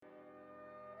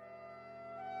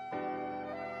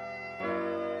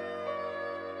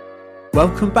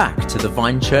Welcome back to the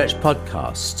Vine Church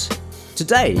podcast.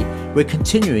 Today, we're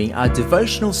continuing our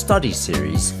devotional study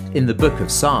series in the book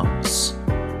of Psalms.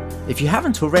 If you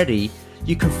haven't already,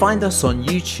 you can find us on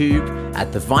YouTube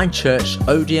at the Vine Church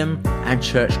Odium and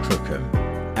Church Crookham,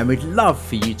 and we'd love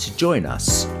for you to join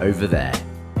us over there.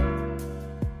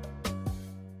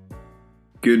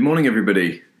 Good morning,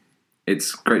 everybody.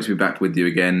 It's great to be back with you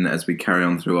again as we carry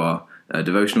on through our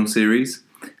devotional series.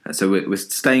 So we're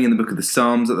staying in the book of the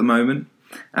Psalms at the moment,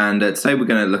 and today we're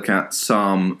going to look at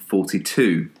Psalm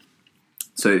 42.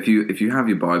 So if you have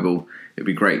your Bible, it'd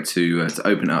be great to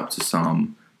open it up to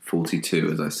Psalm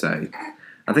 42, as I say.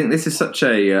 I think this is such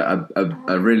a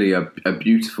really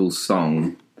beautiful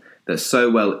song that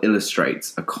so well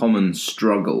illustrates a common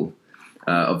struggle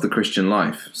of the Christian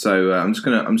life. So I'm just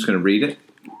gonna read it.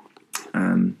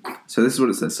 So this is what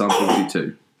it says, Psalm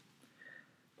 42.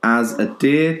 As a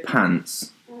deer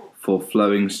pants for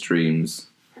flowing streams,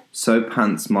 so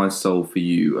pants my soul for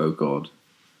you, O God.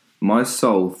 My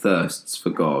soul thirsts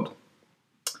for God,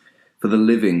 for the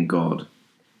living God.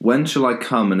 When shall I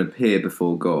come and appear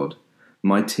before God?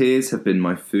 My tears have been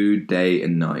my food day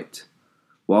and night,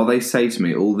 while they say to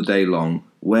me all the day long,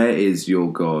 where is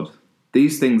your God?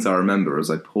 These things I remember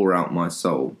as I pour out my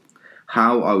soul.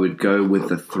 How I would go with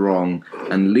the throng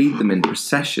and lead them in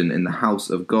procession in the house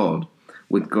of God,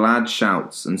 with glad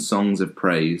shouts and songs of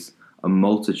praise, a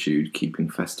multitude keeping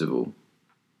festival.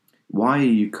 Why are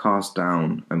you cast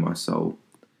down, O my soul?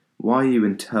 Why are you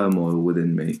in turmoil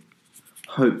within me?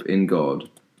 Hope in God,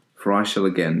 for I shall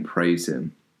again praise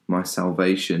him, my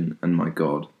salvation and my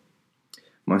God.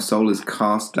 My soul is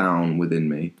cast down within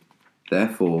me,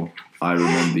 therefore I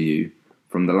remember you.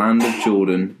 From the land of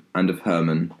Jordan and of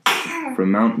Hermon,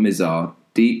 from Mount Mizar,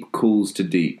 deep calls to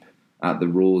deep at the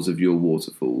roars of your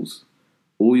waterfalls.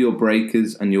 All your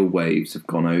breakers and your waves have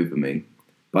gone over me.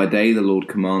 By day the Lord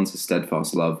commands his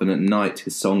steadfast love, and at night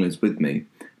his song is with me,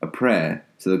 a prayer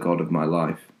to the God of my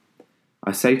life.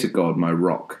 I say to God, my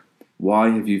rock,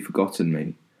 why have you forgotten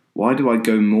me? Why do I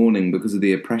go mourning because of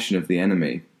the oppression of the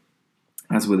enemy?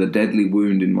 As with a deadly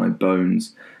wound in my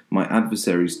bones, my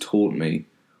adversaries taunt me,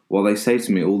 while they say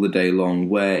to me all the day long,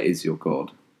 where is your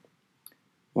God?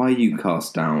 Why are you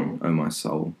cast down, O my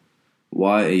soul?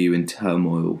 Why are you in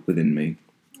turmoil within me?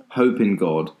 Hope in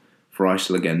God, for I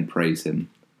shall again praise him,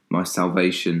 my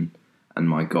salvation and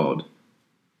my God.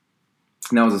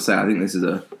 Now, as I say, I think this is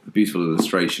a beautiful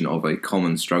illustration of a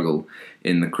common struggle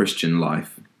in the Christian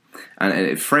life. And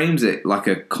it frames it like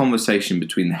a conversation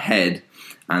between the head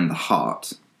and the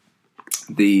heart.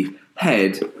 The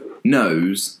head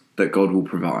knows that God will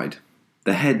provide.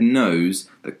 The head knows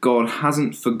that God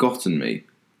hasn't forgotten me.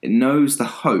 It knows the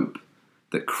hope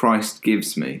that Christ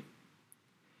gives me.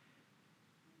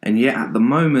 And yet at the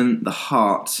moment, the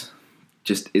heart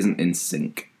just isn't in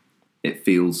sync. It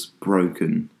feels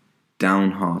broken,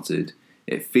 downhearted.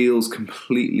 It feels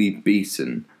completely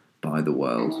beaten by the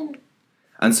world.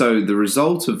 And so the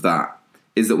result of that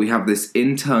is that we have this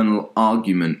internal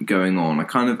argument going on, a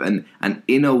kind of an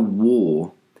inner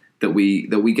war that we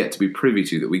get to be privy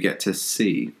to, that we get to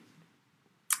see.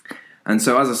 And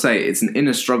so, as I say, it's an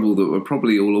inner struggle that we're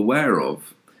probably all aware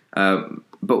of.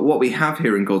 But what we have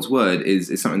here in God's Word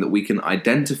is something that we can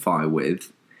identify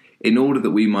with in order that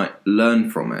we might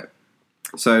learn from it.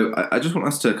 So I just want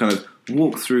us to kind of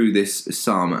walk through this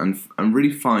psalm and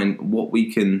really find what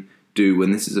we can do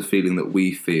when this is a feeling that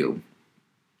we feel.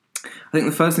 I think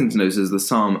the first thing to notice as the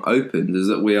psalm opens is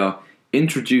that we are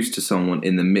introduced to someone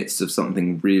in the midst of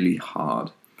something really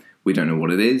hard. We don't know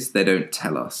what it is, they don't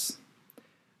tell us.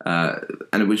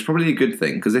 And which is probably a good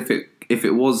thing, because if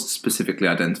it was specifically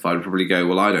identified, we'd probably go,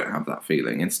 well, I don't have that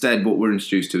feeling. Instead, what we're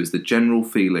introduced to is the general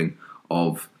feeling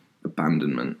of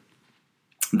abandonment.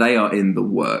 They are in the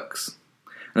works.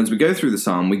 And as we go through the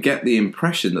psalm, we get the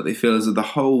impression that they feel as if the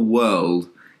whole world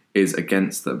is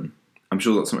against them. I'm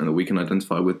sure that's something that we can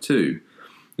identify with too.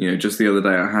 You know, just the other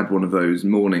day I had one of those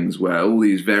mornings where all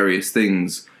these various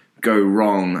things go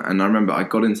wrong, and I remember I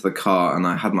got into the car and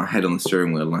I had my head on the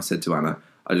steering wheel and I said to Anna,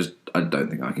 I don't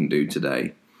think I can do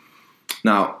today.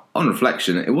 Now, on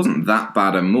reflection, it wasn't that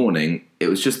bad a morning. It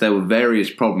was just there were various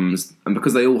problems, and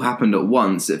because they all happened at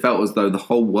once, it felt as though the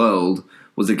whole world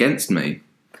was against me.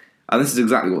 And this is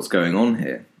exactly what's going on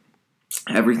here.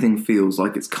 Everything feels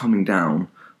like it's coming down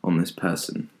on this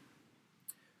person.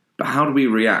 But how do we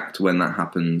react when that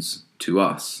happens to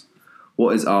us?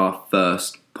 What is our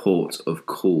first port of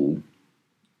call?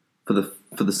 For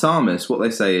the psalmist, what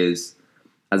they say is,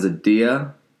 as a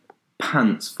deer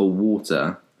pants for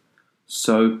water,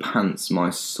 so pants my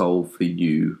soul for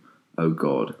you, O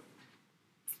God.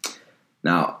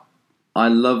 Now, I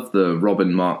love the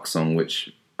Robin Mark song,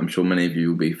 which I'm sure many of you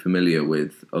will be familiar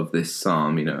with of this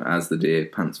psalm, as the deer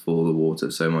pants for the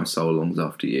water, so my soul longs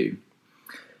after you.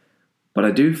 But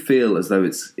I do feel as though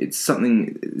it's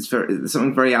something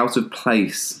very out of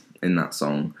place in that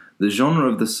song. The genre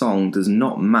of the song does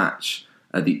not match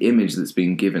the image that's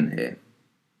been given here.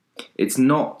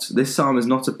 This psalm is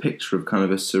not a picture of kind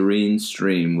of a serene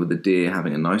stream with a deer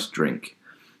having a nice drink,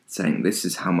 saying, "This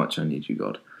is how much I need you,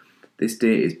 God." This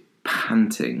deer is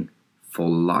panting for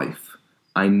life.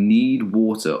 I need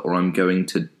water or I'm going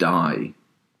to die.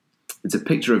 It's a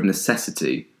picture of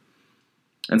necessity.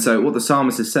 And so what the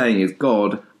psalmist is saying is,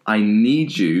 God, I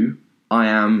need you. I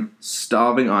am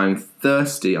starving. I am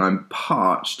thirsty. I'm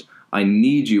parched. I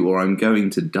need you or I'm going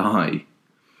to die.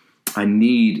 I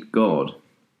need God.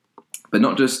 But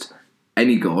not just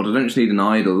any God. I don't just need an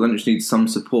idol. I don't just need some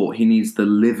support. He needs the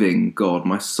living God.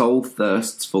 My soul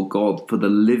thirsts for God, for the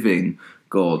living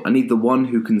God. I need the one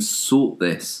who can sort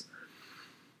this.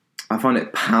 I find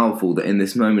it powerful that in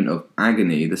this moment of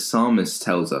agony, the psalmist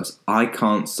tells us, I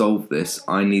can't solve this,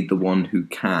 I need the one who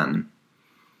can.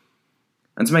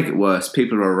 And to make it worse,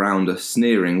 people are around us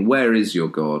sneering, where is your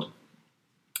God?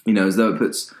 As though it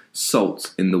puts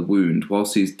salt in the wound,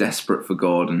 whilst he's desperate for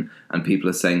God and people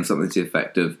are saying something to the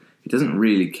effect of, he doesn't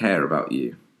really care about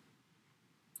you.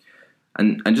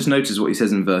 And just notice what he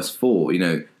says in verse 4,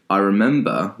 I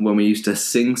remember when we used to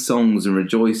sing songs and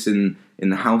rejoice in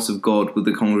the house of God with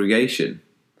the congregation.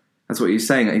 That's what he's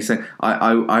saying. He's saying,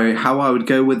 how I would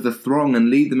go with the throng and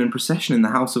lead them in procession in the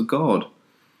house of God.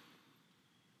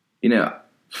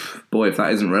 Boy, if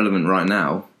that isn't relevant right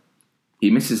now,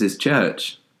 he misses his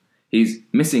church. He's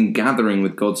missing gathering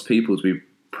with God's people to be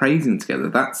praising together.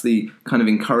 That's the kind of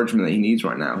encouragement that he needs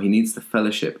right now. He needs the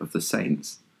fellowship of the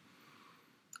saints.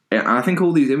 And I think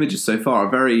all these images so far are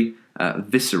very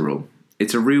visceral.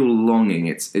 It's a real longing.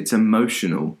 It's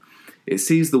emotional. It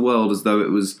sees the world as though it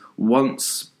was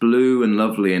once blue and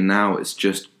lovely and now it's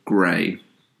just grey.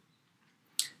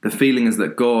 The feeling is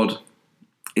that God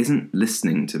isn't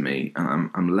listening to me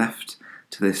and I'm left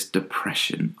to this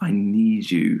depression. I need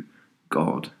you,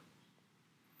 God.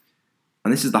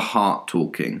 And this is the heart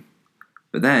talking.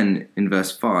 But then in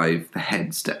verse 5, the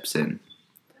head steps in.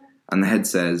 And the head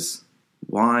says,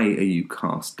 why are you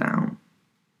cast down?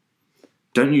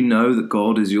 Don't you know that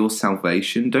God is your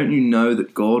salvation? Don't you know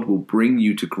that God will bring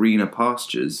you to greener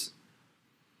pastures?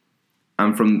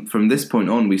 And from this point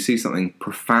on, we see something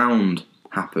profound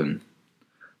happen.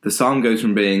 The psalm goes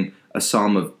from being a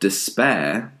psalm of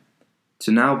despair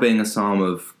to now being a psalm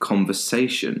of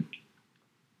conversation.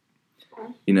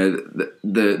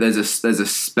 There's a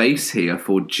space here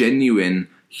for genuine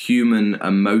human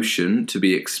emotion to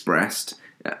be expressed.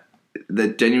 The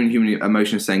genuine human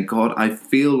emotion is saying, God, I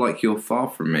feel like you're far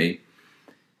from me.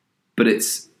 But it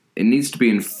needs to be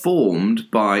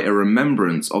informed by a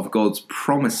remembrance of God's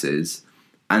promises.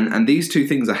 And these two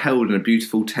things are held in a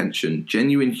beautiful tension.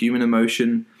 Genuine human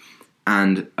emotion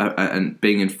and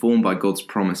being informed by God's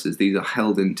promises. These are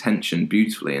held in tension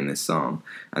beautifully in this psalm.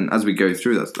 And as we go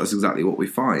through, that's exactly what we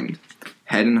find.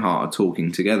 Head and heart are talking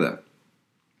together.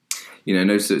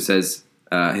 Notice that it says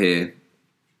here,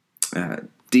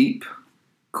 deep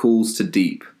calls to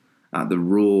deep at the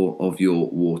roar of your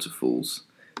waterfalls.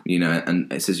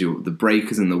 And it says the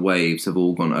breakers and the waves have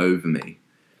all gone over me.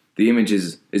 The image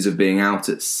is of being out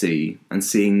at sea and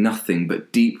seeing nothing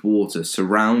but deep water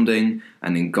surrounding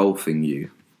and engulfing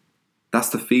you. That's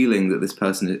the feeling that this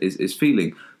person is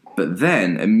feeling. But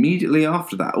then, immediately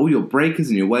after that, all your breakers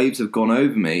and your waves have gone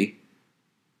over me.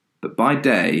 But by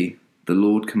day, the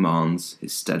Lord commands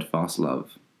his steadfast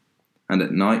love. And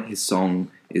at night, his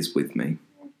song is with me.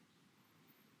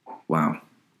 Wow.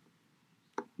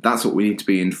 That's what we need to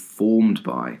be informed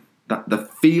by. That the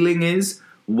feeling is,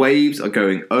 waves are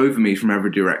going over me from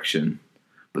every direction.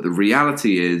 But the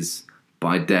reality is,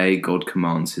 by day, God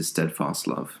commands his steadfast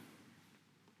love.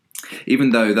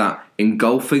 Even though that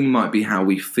engulfing might be how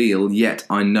we feel, yet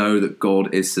I know that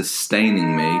God is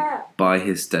sustaining me by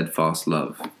his steadfast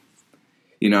love.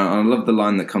 I love the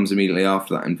line that comes immediately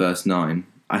after that in verse 9.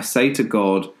 I say to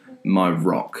God, my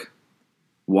rock,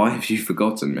 why have you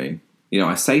forgotten me?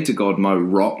 I say to God, my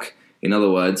rock, in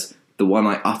other words, the one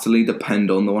I utterly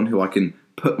depend on, the one who I can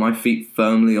put my feet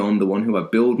firmly on, the one who I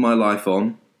build my life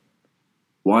on.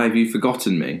 Why have you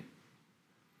forgotten me?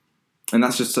 And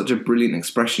that's just such a brilliant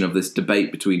expression of this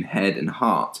debate between head and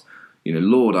heart.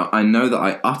 Lord, I know that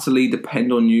I utterly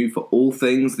depend on you for all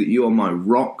things, that you are my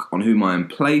rock on whom I am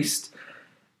placed,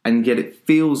 and yet it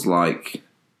feels like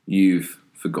you've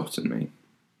forgotten me.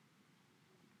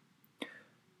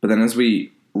 But then as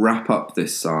we wrap up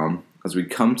this psalm, as we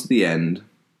come to the end,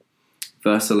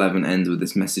 verse 11 ends with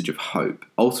this message of hope.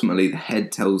 Ultimately, the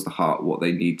head tells the heart what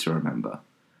they need to remember.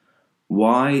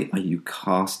 Why are you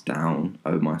cast down,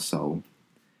 O my soul?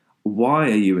 Why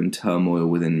are you in turmoil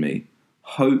within me?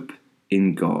 Hope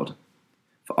in God,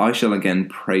 for I shall again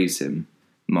praise him,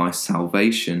 my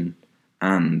salvation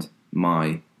and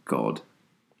my God.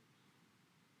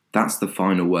 That's the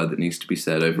final word that needs to be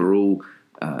said over all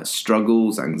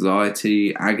struggles,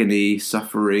 anxiety, agony,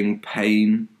 suffering,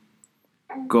 pain.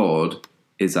 God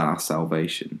is our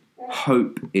salvation.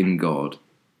 Hope in God.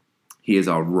 He is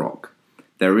our rock.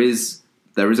 There is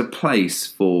a place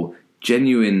for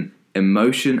genuine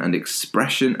emotion and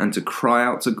expression and to cry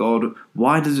out to God.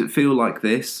 Why does it feel like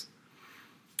this?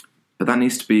 But that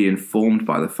needs to be informed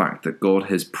by the fact that God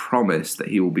has promised that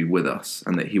he will be with us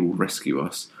and that he will rescue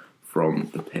us from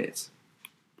the pit.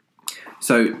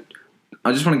 So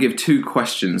I just want to give two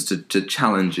questions to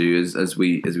challenge you as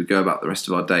we go about the rest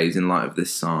of our days in light of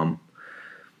this psalm.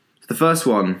 The first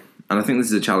one, and I think this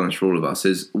is a challenge for all of us,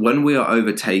 is when we are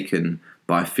overtaken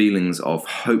by feelings of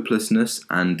hopelessness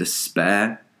and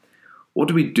despair, what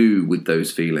do we do with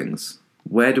those feelings?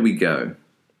 Where do we go?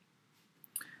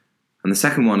 And the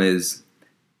second one is,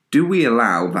 do we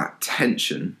allow that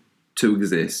tension to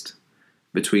exist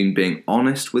between being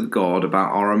honest with God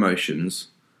about our emotions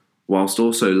whilst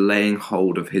also laying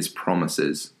hold of his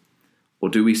promises? Or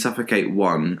do we suffocate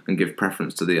one and give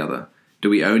preference to the other? Do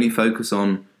we only focus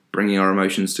on bringing our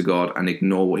emotions to God and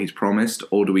ignore what he's promised?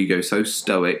 Or do we go so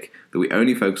stoic that we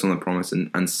only focus on the promise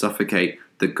and suffocate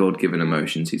the God-given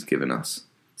emotions he's given us?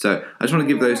 So I just want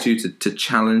to give those to you to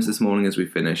challenge this morning as we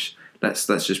finish. Let's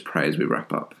just pray as we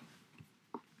wrap up.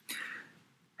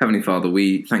 Heavenly Father,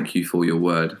 we thank you for your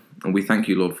word, and we thank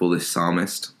you, Lord, for this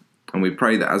psalmist. And we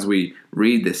pray that as we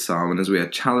read this psalm and as we are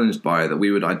challenged by it, that we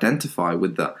would identify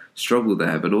with that struggle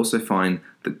there, but also find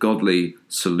the godly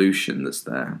solution that's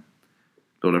there.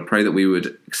 Lord, I pray that we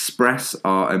would express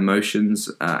our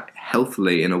emotions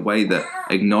healthily in a way that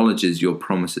acknowledges your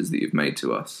promises that you've made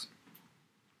to us.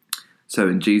 So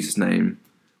in Jesus' name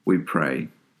we pray.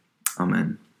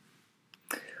 Amen.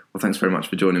 Well, thanks very much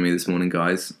for joining me this morning,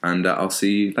 guys, and I'll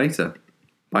see you later.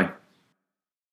 Bye.